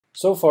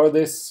So far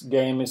this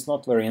game is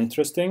not very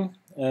interesting.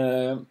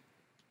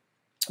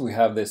 We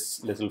have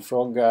this little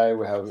frog guy,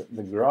 we have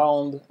the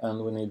ground,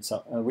 and we need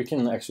some. We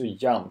can actually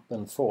jump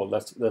and fall.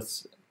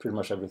 That's pretty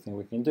much everything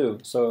we can do.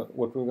 So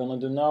what we're gonna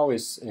do now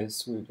is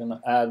we're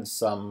gonna add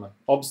some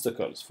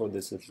obstacles for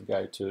this little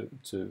guy to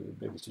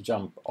be able to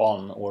jump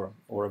on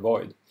or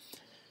avoid.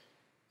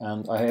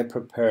 And I have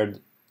prepared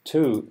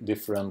two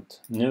different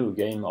new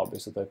game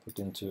objects that I put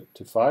into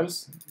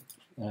files.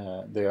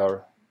 They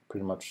are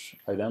pretty much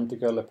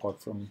identical,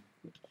 apart from,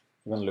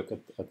 we're going to look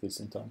at this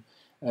in time.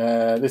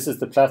 This is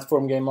the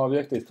platform game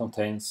object. It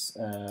contains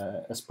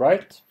a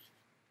sprite.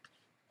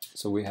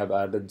 So we have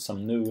added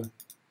some new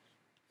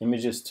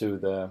images to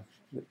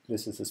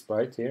this is a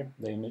sprite here,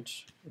 the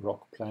image,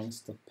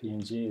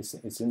 rockplanks.png.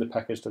 It's in the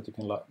package that you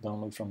can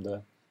download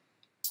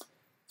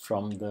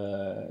from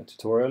the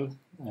tutorial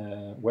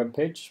web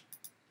page.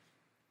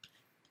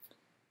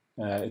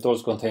 It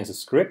also contains a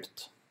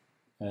script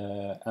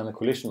and a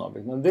collision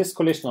object. Now this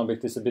collision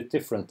object is a bit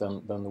different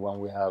than the one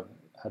we had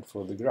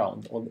for the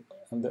ground.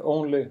 And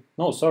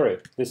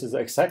this is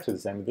exactly the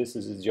same. This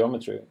is a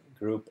geometry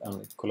group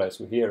and it collides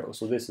with hero.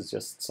 So this is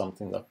just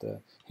something that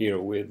the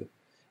hero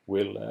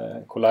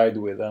will collide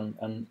with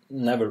and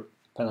never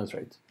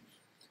penetrate.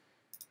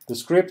 The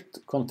script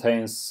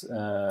contains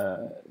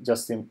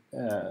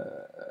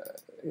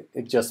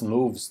it just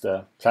moves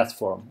the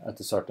platform at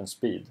a certain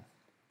speed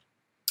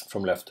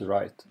from left to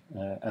right,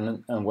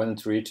 and when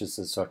it reaches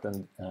a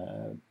certain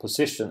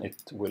position, it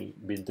will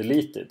be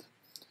deleted.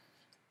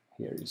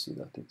 Here you see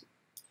that it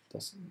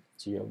does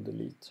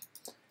geo-delete.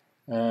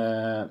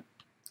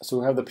 So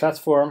we have the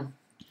platform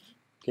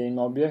game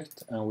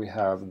object, and we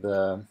have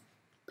the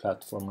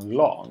platform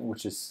long,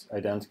 which is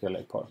identical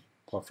apart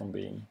from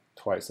being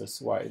twice as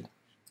wide,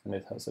 and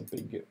it has a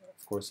bigger,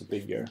 of course, a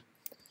bigger.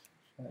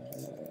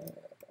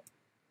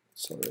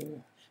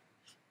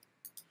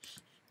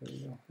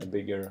 A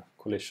bigger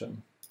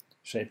collision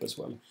shape as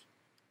well.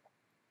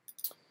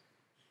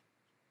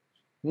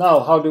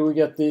 Now, how do we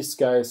get these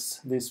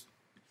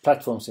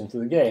platforms into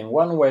the game?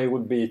 One way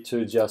would be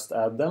to just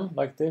add them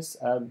like this,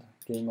 add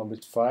game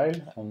object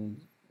file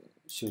and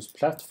choose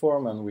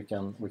platform, and we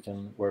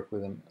can work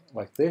with them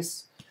like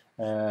this.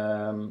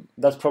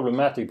 That's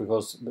problematic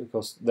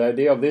because the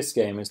idea of this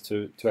game is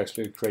to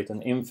actually create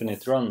an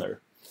infinite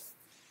runner.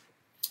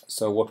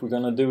 So what we're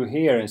going to do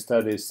here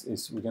instead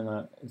is we're going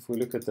to, if we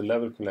look at the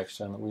level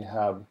collection, we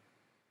have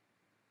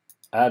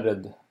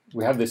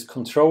this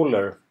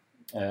controller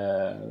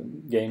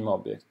game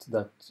object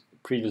that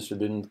previously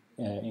didn't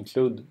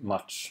include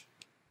much.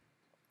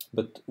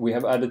 But we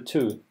have added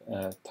two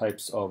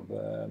types of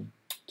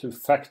two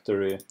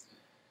factory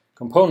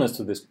components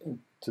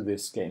to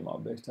this game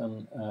object,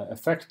 and a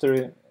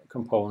factory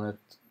component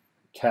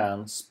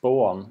can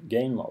spawn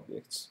game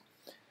objects.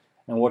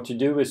 And what you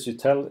do is you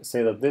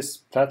say that this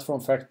platform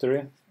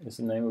factory is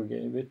the name we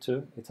gave it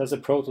to. It has a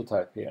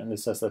prototype here, and it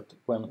says that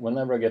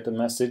whenever I get a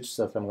message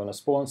that I'm going to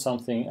spawn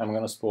something, I'm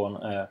going to spawn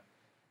a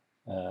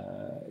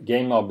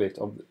game object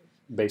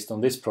based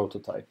on this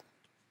prototype.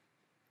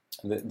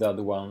 The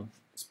other one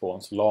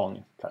spawns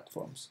long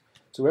platforms.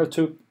 So we have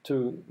two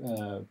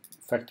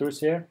factories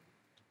here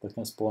that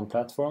can spawn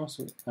platforms,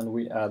 and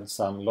we add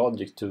some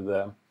logic to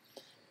the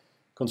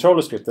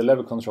controller script, the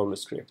level controller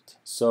script.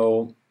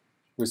 So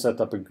we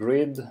set up a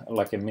grid,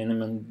 like a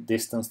minimum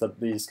distance that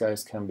these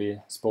guys can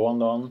be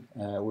spawned on.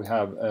 We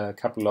have a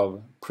couple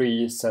of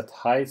preset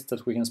heights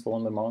that we can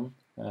spawn them on.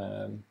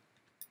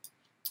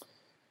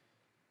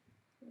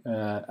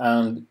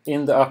 And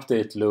in the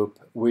update loop,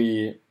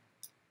 we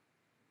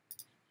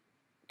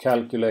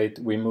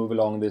move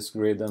along this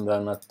grid, and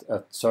then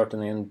at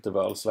certain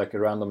intervals, like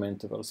random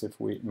intervals, if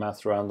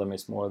math random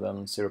is more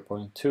than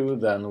 0.2,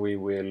 then we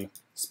will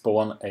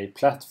spawn a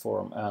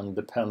platform, and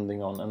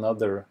depending on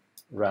another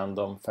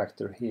random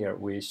factor here,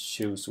 we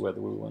choose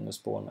whether we want to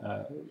spawn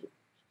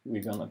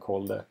we're gonna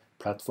call the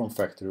platform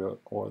factory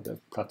or the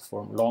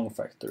platform long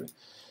factory.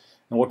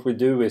 And what we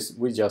do is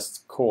we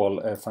just call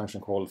a function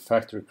called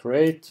factory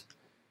create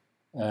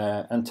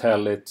and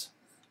tell it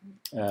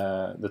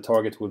the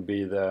target would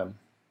be the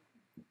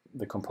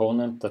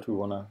component that we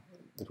wanna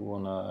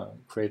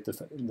create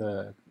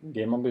the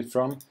game object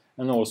from,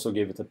 and also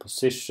give it a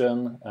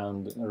position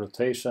and a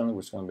rotation,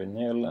 which is going to be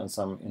nil, and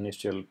some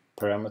initial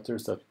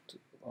parameters that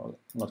are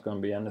not going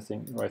to be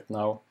anything right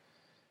now,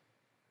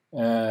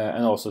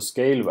 and also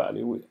scale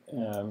value.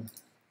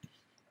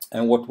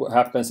 And what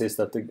happens is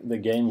that the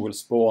game will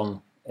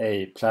spawn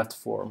a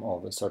platform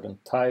of a certain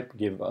type,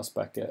 give us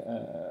back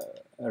a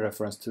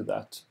reference to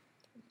that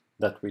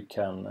we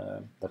can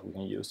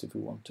use if we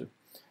want to.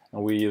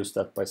 And we use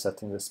that by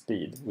setting the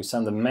speed. We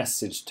send a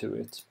message to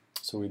it.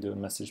 So we do a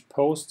message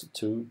post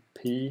to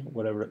P,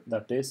 whatever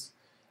that is,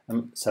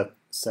 and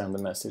send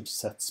the message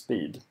set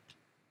speed.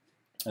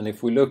 And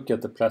if we look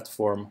at the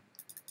platform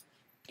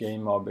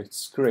game object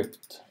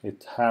script,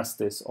 it has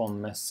this on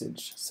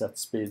message set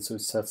speed. So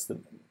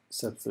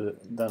it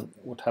then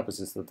what happens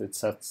is that it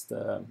sets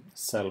the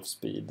self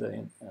speed,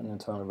 an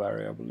internal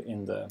variable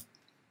in the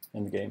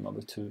game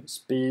object, to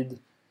speed,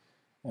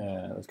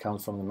 that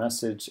comes from the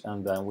message,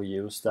 and then we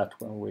use that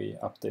when we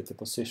update the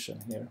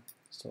position here.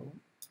 So,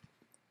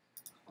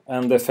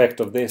 and the effect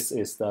of this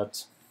is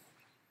that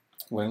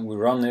when we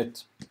run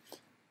it,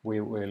 we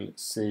will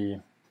see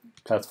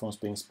platforms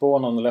being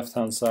spawned on the left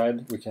hand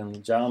side. We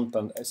can jump,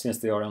 and since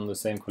they are on the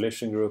same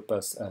collision group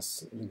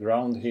as the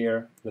ground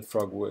here, the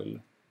frog will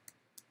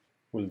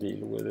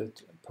deal with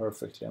it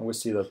perfectly. And we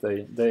see that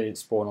they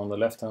spawn on the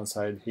left hand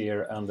side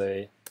here, and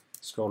they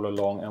scroll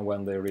along, and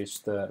when they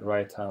reach the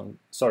right hand,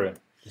 sorry,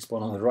 they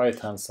spawn on the right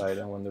hand side,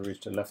 and when they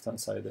reach the left hand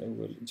side they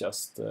will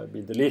just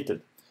be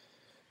deleted.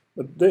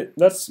 But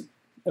that's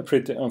a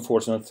pretty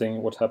unfortunate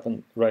thing what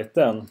happened right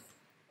then,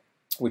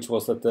 which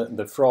was that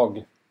the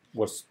frog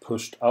was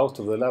pushed out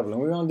of the level,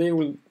 and we're going to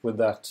deal with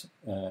that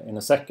in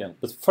a second.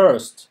 But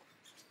first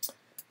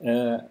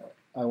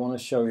I want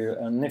to show you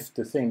a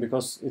nifty thing,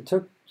 because it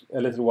took a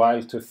little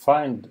while to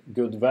find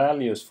good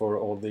values for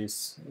all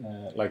these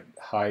like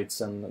heights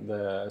and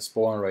the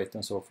spawn rate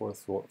and so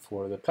forth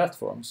for the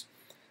platforms.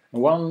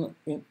 And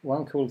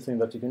one cool thing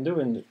that you can do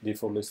in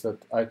Defold is that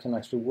I can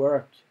actually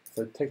work, if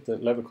I take the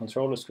level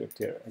controller script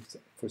here,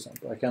 for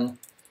example, I can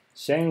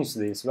change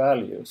these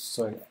values.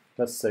 So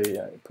let's say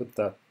I put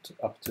that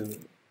up to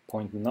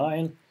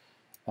 0.9,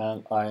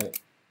 and I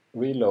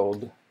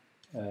reload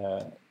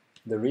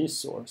the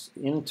resource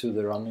into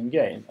the running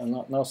game,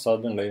 and now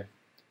suddenly,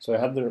 so I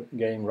had the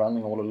game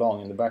running all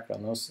along in the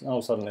background,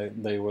 now suddenly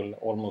they will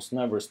almost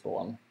never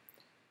spawn.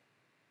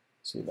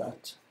 See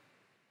that?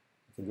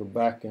 If I go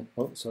back and,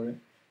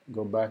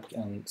 go back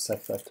and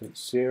set that to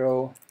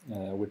 0,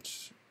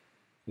 which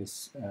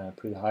is a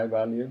pretty high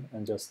value,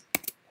 and just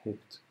hit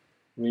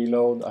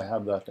reload. I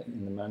have that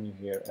in the menu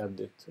here,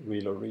 edit,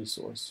 reload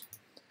resource.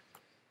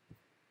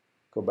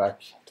 Go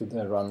back to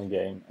the running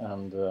game,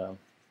 and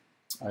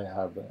I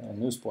have a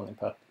new spawning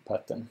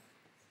pattern.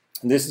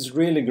 And this is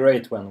really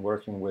great when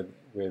working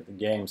with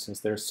games, since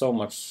there's so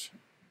much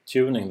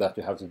tuning that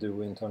you have to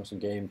do in terms of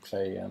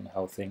gameplay and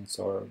how things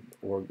are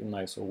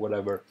organized or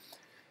whatever.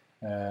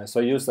 So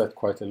I use that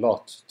quite a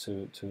lot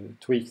to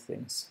tweak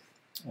things.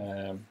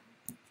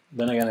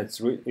 Then again,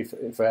 it's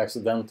if I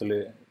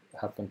accidentally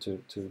happen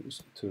to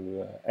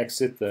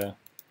exit the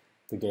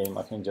game,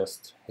 I can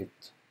just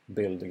hit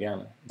build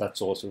again.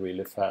 That's also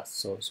really fast.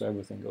 So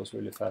everything goes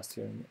really fast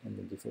here in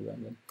the Defold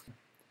engine.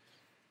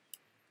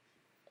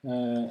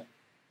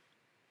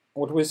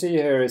 What we see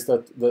here is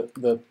that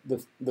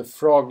the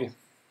frog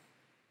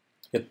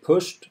gets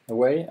pushed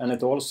away, and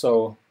it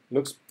also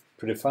looks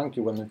pretty funky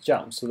when it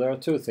jumps. So there are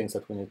two things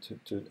that we need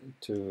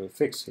to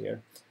fix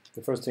here.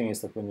 The first thing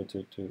is that we need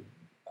to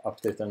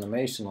update the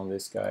animation on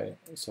this guy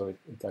so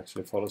it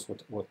actually follows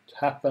what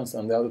happens,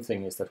 and the other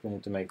thing is that we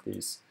need to make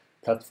these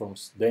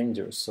platforms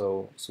dangerous,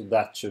 so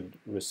that should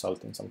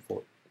result in some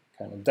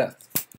kind of death.